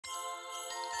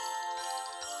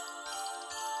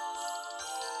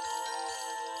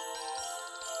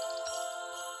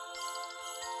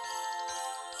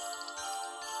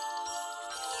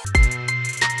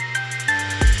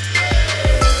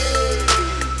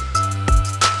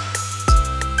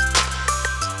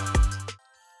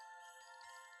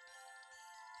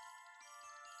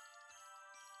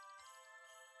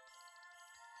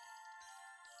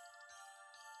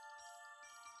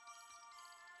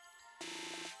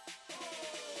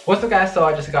What's up guys, so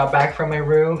I just got back from my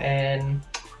room and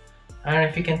I don't know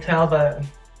if you can tell, but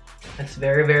it's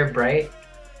very bright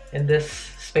in this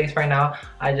space right now.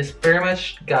 I just pretty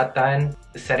much got done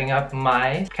setting up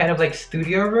my kind of like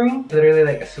studio room, literally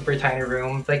like a super tiny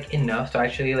room. It's like enough to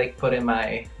actually like put in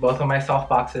my both of my soft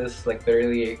boxes like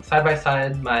literally side by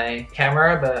side my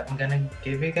camera, but I'm gonna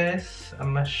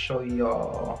show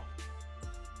y'all.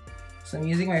 So I'm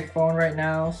using my phone right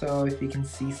now, so if you can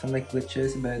see some like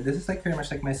glitches, but this is like pretty much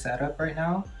like my setup right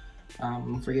now.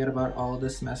 Forget about all of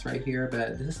this mess right here,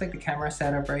 but this is like the camera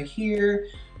setup right here,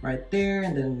 right there,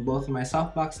 and then both of my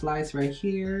softbox lights right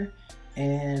here.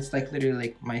 And it's like literally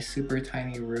like my super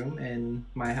tiny room in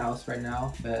my house right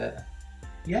now, but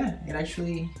yeah, it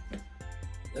actually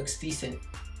looks decent.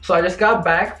 So I just got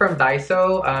back from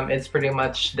Daiso. It's pretty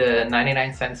much the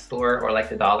 99-cent store or like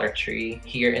the Dollar Tree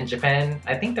here in Japan.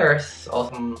 I think there's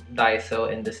also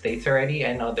Daiso in the States already.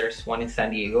 I know there's one in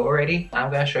San Diego already.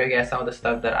 I'm gonna show you guys some of the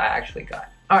stuff that I actually got.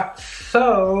 Alright,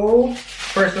 so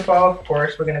first of all, of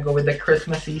course, we're gonna go with the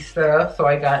Christmassy stuff. So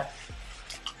I got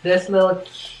this little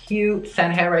cute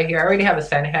Santa hat right here. I already have a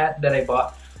Santa hat that I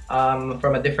bought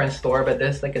from a different store, but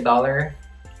this is like $1.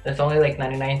 It's only like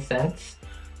 99 cents.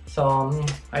 So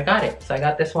I got it. So I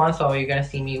got this one, so you're gonna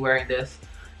see me wearing this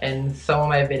in some of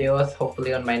my videos,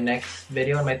 hopefully on my next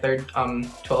video, on my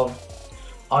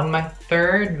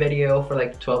third video for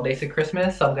like 12 days of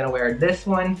Christmas. So I'm gonna wear this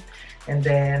one. And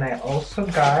then I also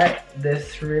got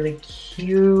this really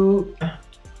cute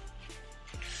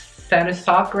Santa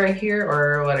sock right here,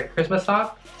 or what, a Christmas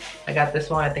sock. I got this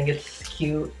one. I think it's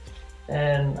cute,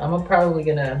 and I'm probably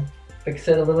gonna fix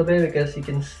it a little bit because you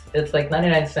can, it's like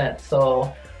 99 cents.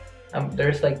 So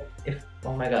there's like,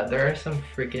 oh my god, there are some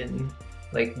freaking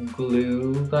like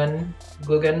glue gun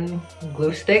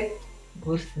stick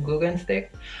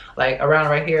like around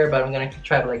right here, but I'm gonna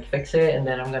try to like fix it, and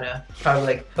then I'm gonna probably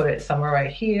like put it somewhere right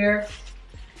here.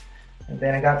 And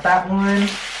then I got that one,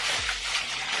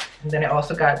 and then I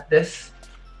also got this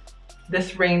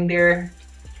reindeer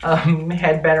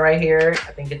headband right here.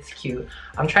 I think it's cute.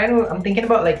 I'm thinking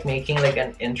about like making like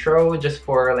an intro just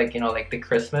for like, you know, like the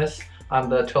Christmas,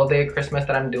 the 12-day Christmas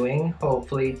that I'm doing,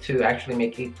 hopefully to actually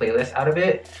make a playlist out of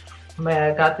it. But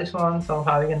I got this one, so I'm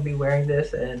probably gonna be wearing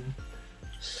this and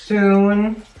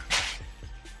soon.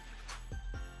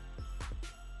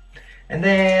 And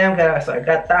then so I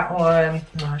got that one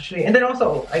actually, and then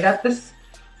also I got this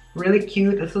really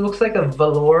cute, this looks like a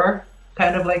velour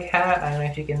kind of like hat. I don't know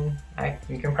if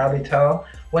you can probably tell.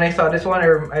 When I saw this one,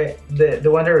 the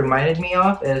one that reminded me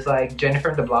of is like Jennifer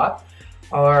in the Block,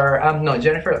 or no,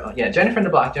 Jennifer in the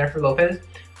Block, Jennifer Lopez.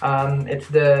 It's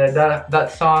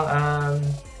that song,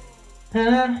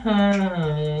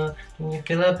 when you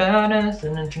feel about us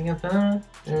and think about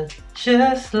it's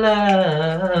just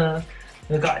love.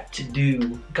 Got to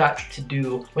do.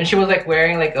 When she was like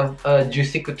wearing like a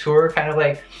Juicy Couture kind of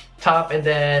like top, and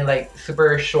then like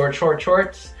super short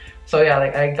shorts. So yeah,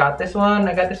 like I got this one.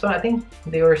 I think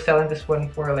they were selling this one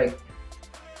for like,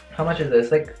 how much is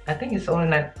this? Like I think it's only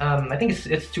I think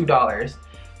it's $2.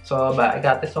 So but I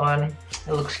got this one.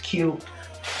 It looks cute.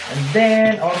 And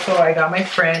then also I got my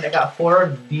friend, I got 4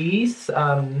 of these.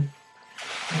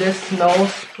 This snow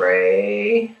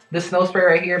spray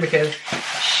right here, because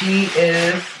she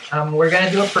is we're gonna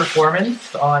do a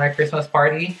performance on a Christmas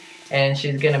party, and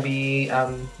she's gonna be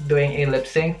doing a lip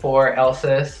sync for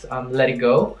Elsa's Let It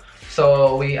Go.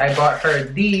 So I bought her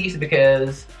these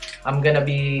because I'm gonna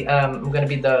be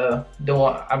the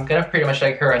one, I'm gonna pretty much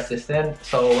like her assistant.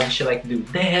 So when she like do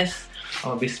this, I'm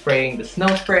gonna be spraying the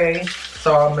snow spray.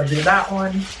 So I'm gonna do that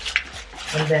one.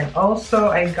 And then also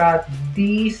I got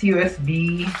these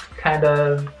USB kind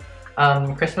of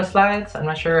Christmas lights. I'm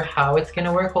not sure how it's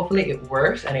gonna work. Hopefully it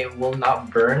works and it will not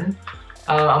burn.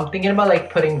 I'm thinking about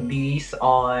like putting these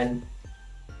on,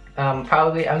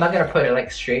 probably, I'm not gonna put it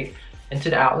like straight into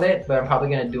the outlet, but I'm probably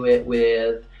gonna do it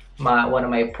with one of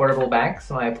my portable banks,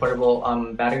 my portable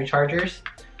battery chargers.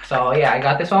 So yeah, I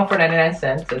got this one for 99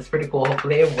 cents. It's pretty cool.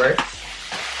 Hopefully it works.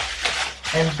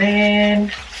 And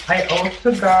then I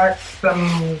also got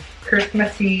some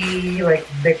Christmassy like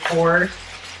decors.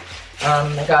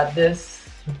 I got this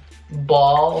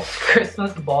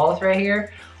Christmas balls right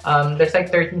here. There's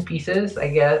like 13 pieces, I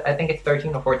guess. I think it's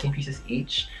 13 or 14 pieces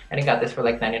each. And I got this for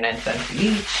like 99 cents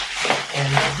each.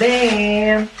 And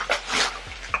then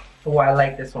Oh, I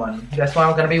like this one. That's one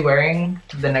I'm gonna be wearing.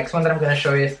 The next one that I'm gonna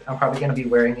show you is I'm probably gonna be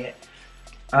wearing it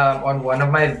on one of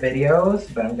my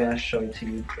videos, but I'm gonna show it to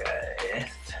you guys.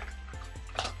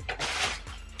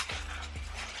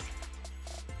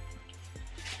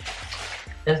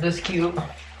 Is this cute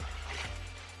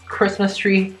Christmas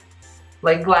tree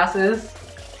like glasses?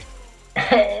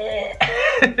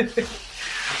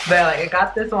 But like I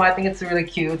got this one, I think it's really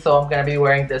cute, so I'm gonna be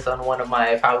wearing this on one of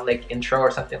my probably like intro or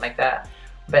something like that.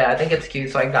 But I think it's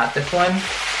cute, so I got this one.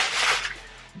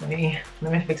 Let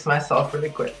me fix myself really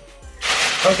quick.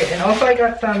 Okay, and also I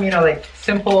got some, you know, like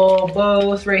simple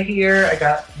bows right here. I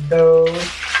got those,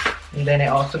 and then I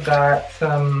also got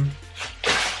some,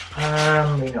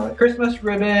 you know, like Christmas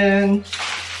ribbons,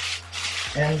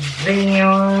 and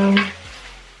then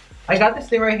I got this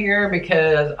thing right here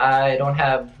because I don't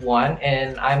have one,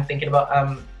 and I'm thinking about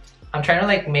I'm trying to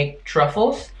like make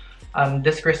truffles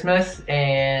this Christmas,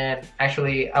 and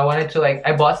actually I wanted to like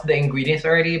I bought the ingredients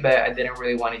already, but I didn't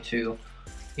really want it to,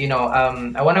 you know,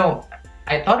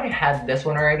 I thought I had this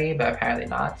one already, but apparently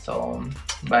not. So,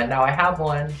 but now I have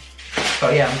one. So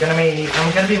yeah, I'm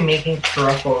gonna be making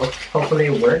truffles. Hopefully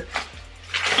it works.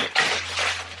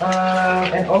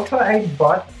 And also I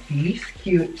bought these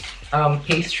cute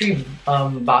pastry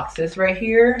boxes right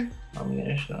here. I'm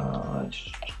gonna show.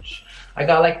 I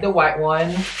got like the white one.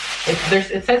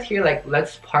 It says here like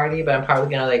let's party, but I'm probably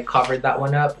gonna like cover that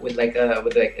one up with like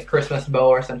a Christmas bow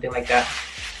or something like that.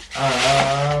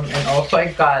 And also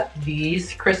I got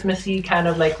these Christmassy kind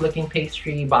of like looking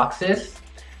pastry boxes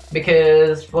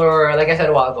because for like I said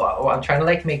a while ago, I'm trying to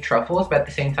like make truffles, but at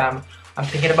the same time I'm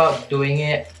thinking about doing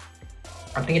it.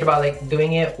 I'm thinking about like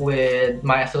doing it with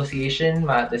my association,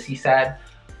 the CSAD.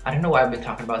 I don't know why I've been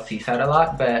talking about CSAD a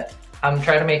lot, but I'm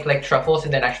trying to make like truffles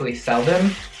and then actually sell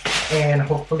them. And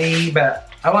hopefully, but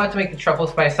I wanted to make the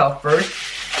truffles myself first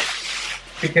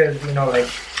because, you know, like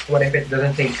what if it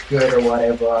doesn't taste good or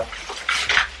whatever.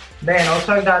 Then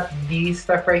also I got these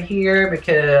stuff right here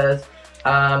because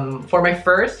for my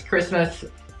first Christmas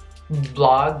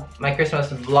vlog, my Christmas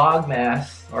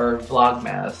Vlogmas or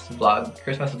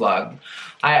Christmas vlog,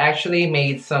 I actually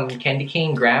made some candy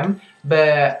cane graham,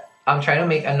 but I'm trying to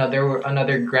make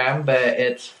another graham, but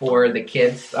it's for the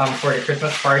kids for the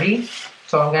Christmas party.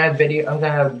 So I'm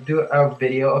gonna do a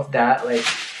video of that like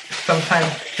sometime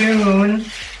soon.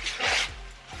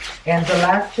 And the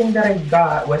last thing that I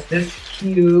got was this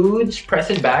huge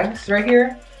present bags right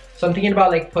here. So I'm thinking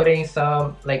about like putting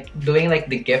some, like doing like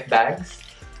the gift bags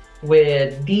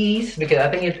with these because I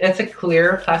think it's a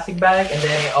clear plastic bag, and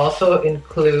then it also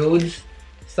includes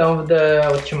some of the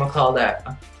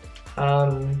whatchamacallit,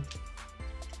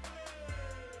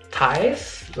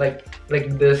 ties, like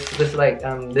this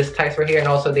ties right here, and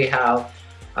also they have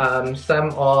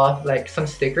some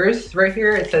stickers right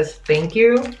here. It says thank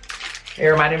you. It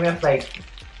reminded me of like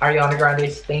Ariana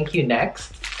Grande's Thank You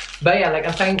Next. But yeah, like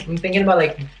I'm thinking about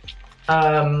like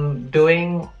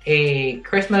doing a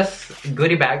Christmas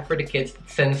goodie bag for the kids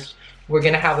since we're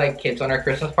gonna have like kids on our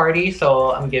Christmas party.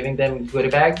 So I'm giving them goodie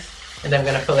bags, and then I'm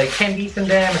gonna put like candies in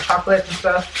them and chocolate and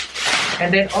stuff.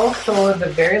 And then also the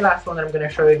very last one that I'm gonna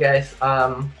show you guys,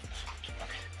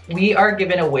 we are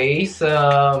giving away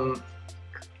some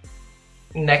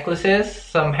necklaces,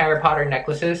 some Harry Potter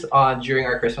necklaces during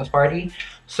our Christmas party.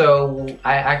 So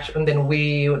and then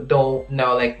we don't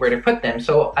know like where to put them.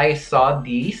 So I saw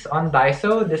these on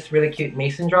Daiso, this really cute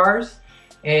mason jars,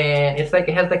 and it's like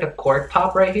it has like a cork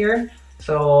top right here.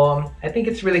 So I think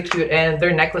it's really cute, and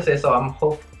they're necklaces. So I'm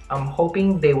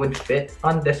hoping they would fit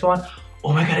on this one.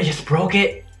 Oh my god, I just broke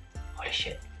it! Holy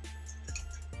shit!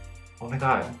 Oh my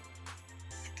god!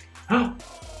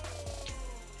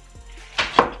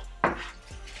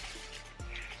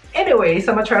 Anyways,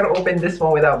 I'm gonna try to open this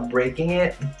one without breaking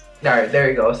it. Alright, there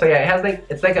you go. So yeah, it has like,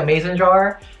 it's like a mason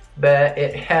jar, but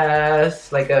it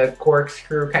has like a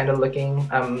corkscrew kind of looking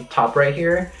top right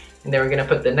here. And then we're gonna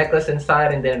put the necklace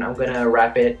inside, and then I'm gonna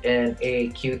wrap it in a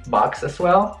cute box as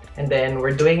well. And then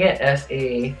we're doing it as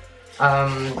a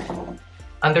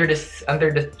under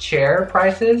the chair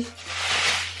prices.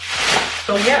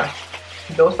 So yeah,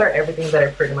 those are everything that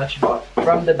I pretty much bought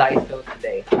from the Daiso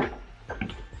today.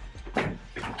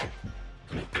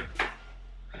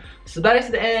 So that is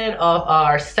the end of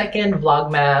our second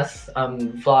Vlogmas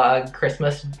vlog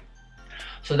Christmas.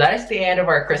 So that is the end of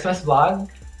our Christmas vlog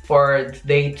for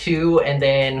day 2, and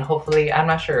then hopefully, I'm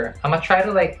not sure, I'm gonna try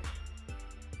to like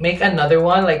make another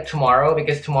one like tomorrow,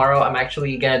 because tomorrow I'm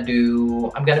actually gonna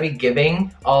be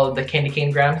giving all of the candy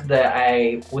cane grams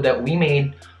that we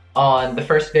made on the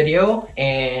first video,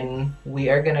 and we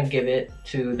are gonna give it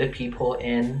to the people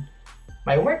in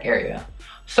my work area.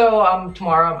 So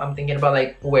tomorrow I'm thinking about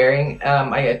like wearing.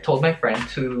 I told my friend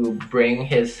to bring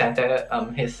his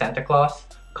Santa Claus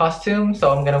costume.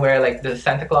 So I'm gonna wear like the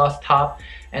Santa Claus top,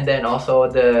 and then also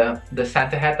the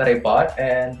Santa hat that I bought.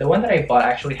 And the one that I bought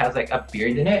actually has like a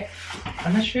beard in it.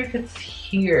 I'm not sure if it's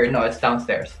here. No, it's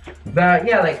downstairs. But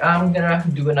yeah, like I'm gonna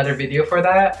do another video for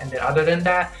that. And then other than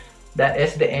that, that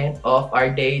is the end of our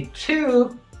day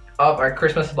 2 of our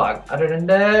Christmas vlog. Other than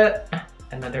that,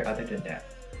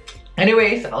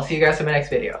 anyways, I'll see you guys in my next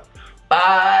video.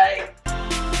 Bye!